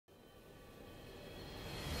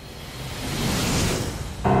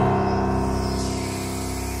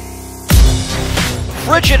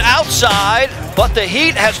frigid outside, but the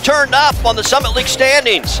heat has turned up on the Summit League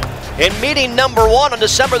standings. In meeting number 1 on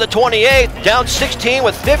December the 28th, down 16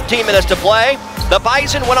 with 15 minutes to play, the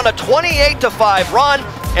Bison went on a 28-5 run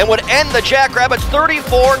and would end the Jackrabbits'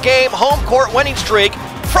 34-game home court winning streak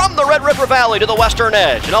from the Red River Valley to the western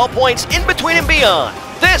edge, and all points in between and beyond.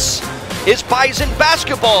 This is Bison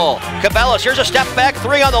basketball. Cabellis, here's a step back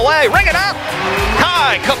three on the way. Ring it up.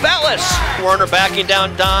 Kai Cabellis. Werner backing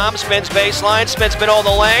down Dom. Spins baseline. Spins middle of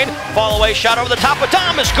the lane. Fall away shot over the top of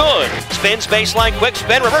Dom is good. Spins baseline. Quick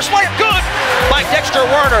spin. Reverse layup. Good by Dexter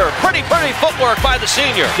Werner. Pretty footwork by the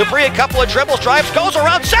senior. Dupree, a couple of dribbles. Drives. Goes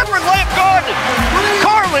around. Severin layup. Good.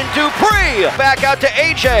 Carlin Dupree. Back out to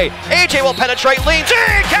AJ. AJ will penetrate. Leans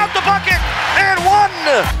in. Count the bucket. And one.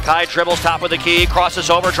 Kai dribbles top of the key.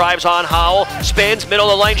 Crosses over. Drives on Howell, spins, middle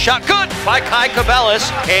of the lane, shot good by Kai Cabellis.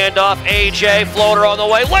 Hand off AJ, floater on the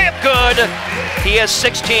way, layup good. He has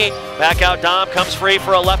 16. Back out Dom, comes free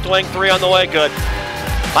for a left wing three on the way, good.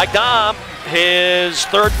 By Dom, his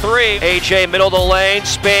third three. AJ, middle of the lane,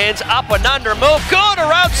 spins, up and under, move, good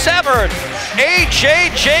around Severn.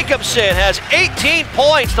 AJ Jacobson has 18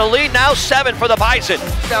 points, the lead now 7 for the Bison.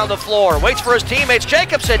 Down the floor, waits for his teammates.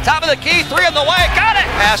 Jacobson, top of the key, three on the way, got it!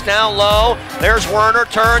 Pass down low, there's Werner,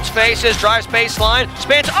 turns, faces, drives baseline,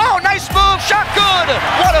 spins, oh, nice move, shot good!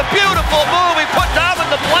 What a beautiful move, he put Dom in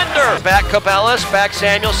the blender. Back Cabellis, back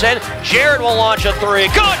Samuelson, Jared will launch a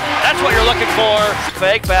three, good! That's what you're looking for.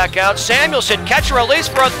 Fake, back out, Samuelson, catch and release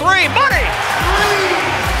for a three, money!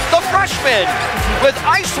 The freshman, with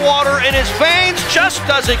ice water in his veins, just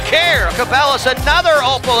doesn't care. Cabellis, another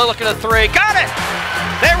open look at a three. Got it!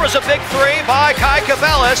 There was a big three by Kai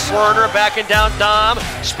Cabellis. Werner backing down Dom.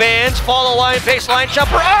 Spins, follow line, baseline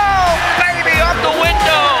jumper. Oh, baby, up the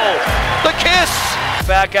window. The kiss.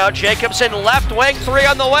 Back out Jacobson, left wing, three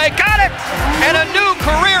on the way. Got it! And a new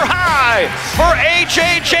career high for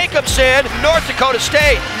A.J. Jacobson. North Dakota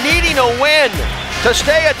State needing a win to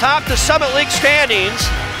stay atop the Summit League standings.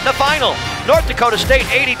 The final, North Dakota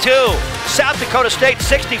State 82, South Dakota State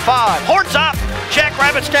 65. Horns up,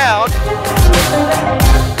 Jackrabbits down.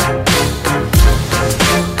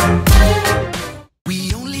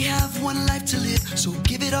 We only have one life to live, so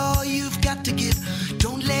give it all you've got to give.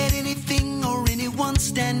 Don't let anything or anyone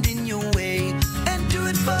stand in your way. And do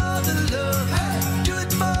it for the love, do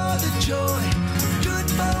it for the joy, do it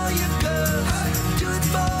for your girls, do it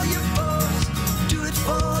for your boys, do it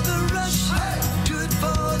for the rush, do it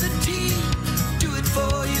for the team, do it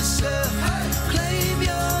for yourself, claim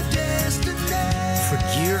your destiny. For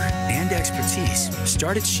gear and expertise,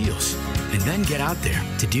 start at Shields and then get out there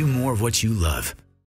to do more of what you love.